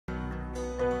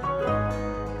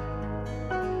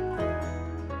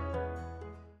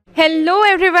Hello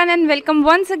everyone and welcome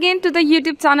once again to the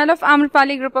YouTube channel of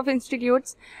Amrapali Group of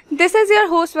Institutes. This is your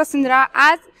host Vasundhara.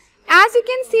 As you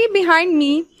can see behind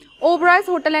me, Oberoi's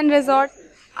Hotel and Resort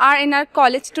are in our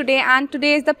college today, and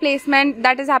today is the placement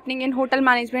that is happening in hotel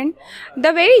management.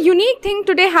 The very unique thing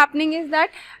today happening is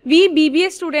that we BBA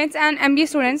students and MBA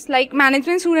students, like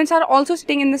management students, are also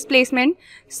sitting in this placement.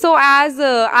 So as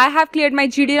I have cleared my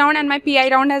GD round and my PI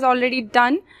round has already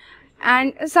done,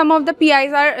 and some of the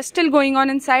PIs are still going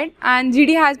on inside, and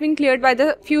GD has been cleared by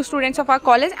the few students of our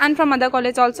college and from other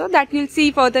college also, that you'll see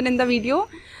further in the video.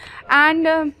 And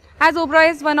as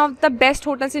Oberoi is one of the best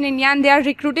hotels in India and they are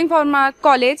recruiting from our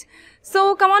college,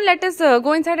 so come on, let us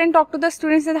go inside and talk to the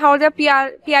students and how their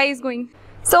PI is going.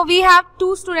 So we have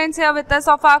two students here with us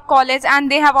of our college and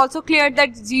they have also cleared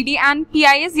that GD and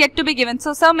PI is yet to be given.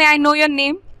 So sir, may I know your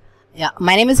name? Yeah,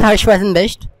 my name is Harshvardhan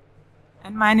Best.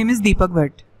 And my name is Deepak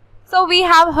Bhatt. So we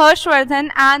have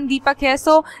Harshvardhan and Deepak here.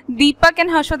 So Deepak and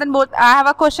Harshvardhan both, I have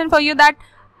a question for you, that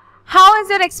how is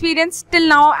your experience till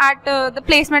now at the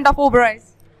placement of Oberoi?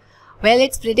 Well,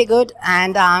 it's pretty good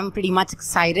and I'm pretty much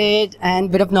excited and a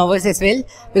bit of nervous as well,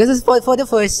 because for the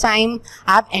first time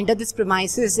I've entered this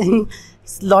premises in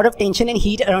a lot of tension and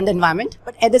heat around the environment,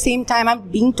 but at the same time I'm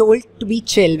being told to be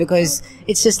chill, because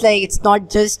it's just like, it's not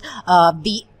just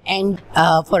the end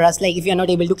for us, like if you're not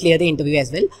able to clear the interview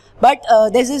as well. But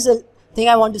there's this thing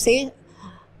I want to say.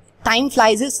 Time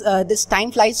flies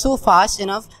so fast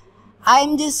enough.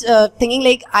 I'm just thinking,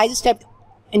 like, I just stepped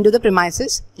into the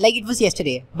premises like it was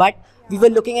yesterday, but we were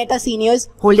looking at our seniors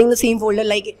holding the same folder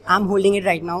like I'm holding it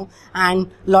right now,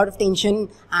 and a lot of tension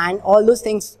and all those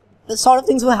things, the sort of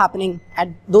things were happening at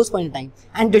those points in time.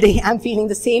 And today I'm feeling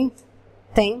the same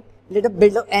thing, little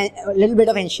bit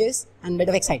of anxious and bit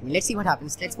of excitement. Let's see what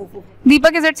happens. Let's go.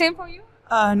 Deepak, is it same for you?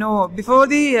 No, before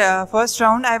the first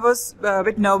round I was a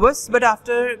bit nervous, but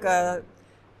after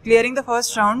clearing the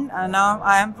first round, now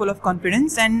I am full of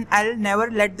confidence and I'll never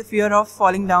let the fear of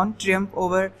falling down triumph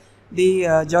over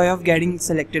the joy of getting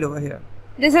selected over here.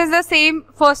 This is the same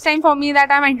first time for me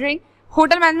that I'm entering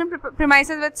hotel management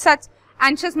premises with such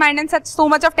anxious mind and so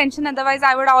much of tension. Otherwise,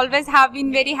 I would always have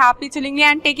been very happy, chillingly,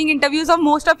 and taking interviews of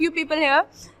most of you people here.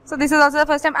 So this is also the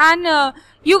first time. And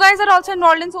you guys are also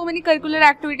involved in so many curricular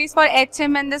activities for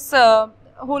HM and this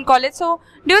whole college. So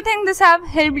do you think this have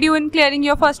helped you in clearing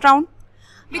your first round?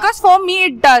 Because for me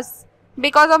it does.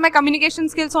 Because of my communication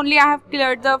skills only, I have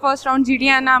cleared the first round GD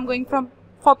and I'm going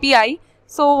for PI.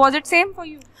 So was it same for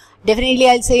you? Definitely,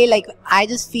 I'll say, like, I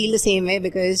just feel the same way,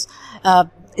 because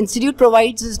institute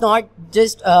provides is not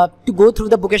just to go through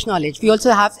the bookish knowledge. We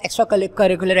also have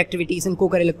extracurricular activities and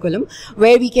co-curriculum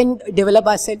where we can develop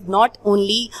ourselves not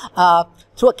only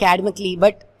through academically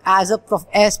but as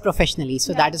professionally.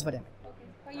 So that is what I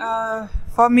meant.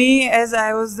 For me, as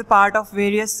I was the part of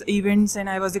various events and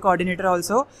I was the coordinator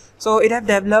also, so it have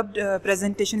developed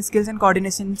presentation skills and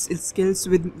coordination skills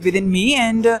within me,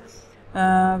 and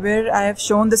where I have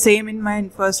shown the same in my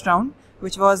first round,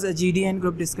 which was a GD and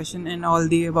group discussion and all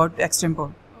the about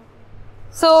extempore.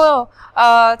 So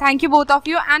thank you both of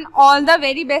you, and all the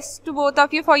very best to both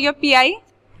of you for your PI.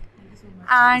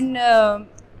 And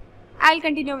I'll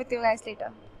continue with you guys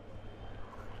later.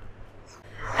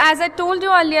 As I told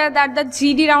you earlier that the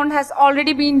GD round has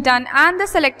already been done and the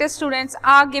selected students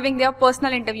are giving their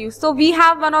personal interviews. So we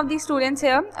have one of these students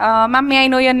here. Ma'am, may I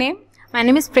know your name? My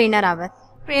name is Prerna Rawat.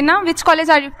 Prerna, which college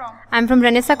are you from? I'm from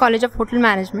Renaissance College of Hotel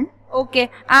Management. Okay.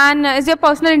 And is your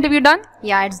personal interview done?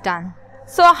 Yeah, it's done.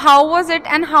 So how was it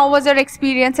and how was your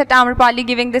experience at Amrapali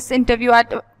giving this interview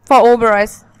for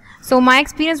Oberoi? So my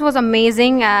experience was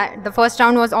amazing. The first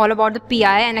round was all about the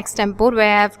PI and extempore,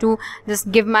 where I have to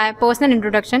just give my personal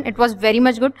introduction. It was very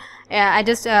much good. I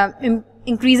just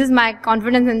increases my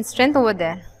confidence and strength over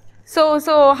there. So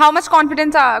how much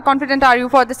confident are you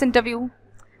for this interview?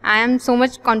 I am so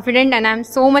much confident and I am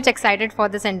so much excited for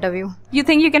this interview. You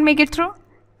think you can make it through?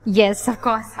 Yes, of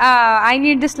course. I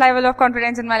need this level of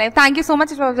confidence in my life. Thank you so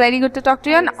much. It was very good to talk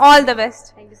to you, and all the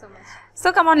best. Thank you so much.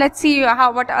 So come on, let's see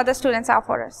what other students have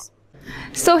for us.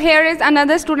 So here is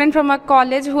another student from our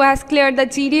college who has cleared the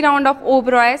GD round of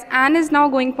Oberoi and is now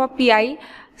going for PI.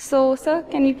 So sir,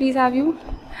 can we please have you?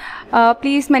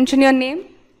 Please mention your name.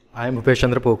 I am Bhupesh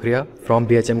Chandra Pokhriya from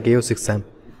BHM KU 6th sem.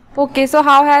 Okay, so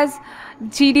how has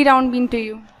GD round been to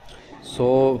you?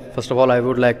 So first of all, I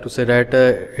would like to say that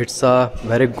it's a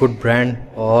very good brand,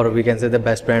 or we can say the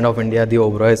best brand of India, the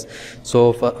Oberoi.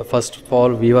 So first of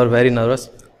all, we were very nervous.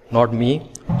 Not me,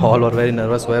 all were very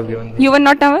nervous who have given. You were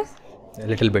not nervous? A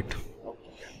little bit,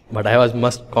 but I was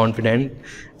much confident.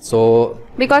 So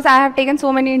because I have taken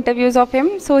so many interviews of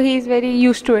him, so he is very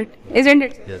used to it, isn't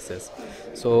it? Yes.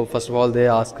 So first of all, they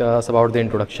asked us about the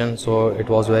introduction. So it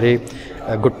was very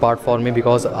good part for me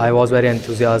because I was very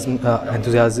enthusiasm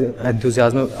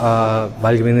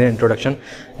while giving the introduction.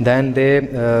 Then they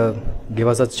give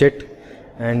us a chit,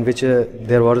 and which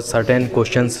there were certain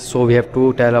questions. So we have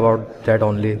to tell about that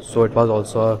only. So it was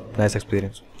also a nice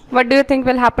experience. What do you think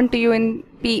will happen to you in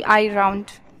PI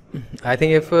round? I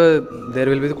think if there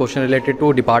will be the question related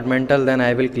to departmental, then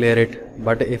I will clear it.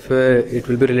 But if it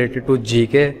will be related to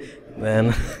GK,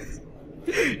 then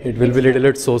it will be little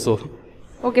bit so.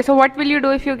 Okay, so what will you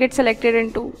do if you get selected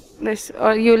into this,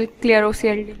 or you will clear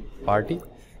OCLD? Party.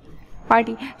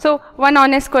 So one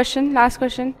honest question, last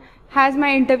question. Has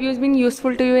my interviews been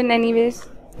useful to you in any ways?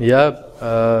 Yeah,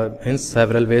 in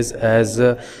several ways, as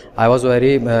I was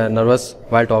very nervous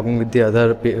while talking with the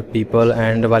other people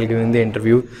and while giving the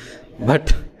interview,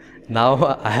 but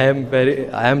now I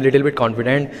am little bit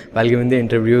confident while giving the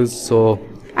interviews. So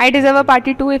I deserve a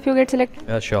party too if you get selected.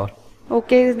 yeah, sure.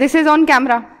 Okay, this is on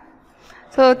camera.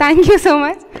 So thank you so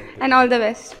much and all the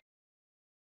best.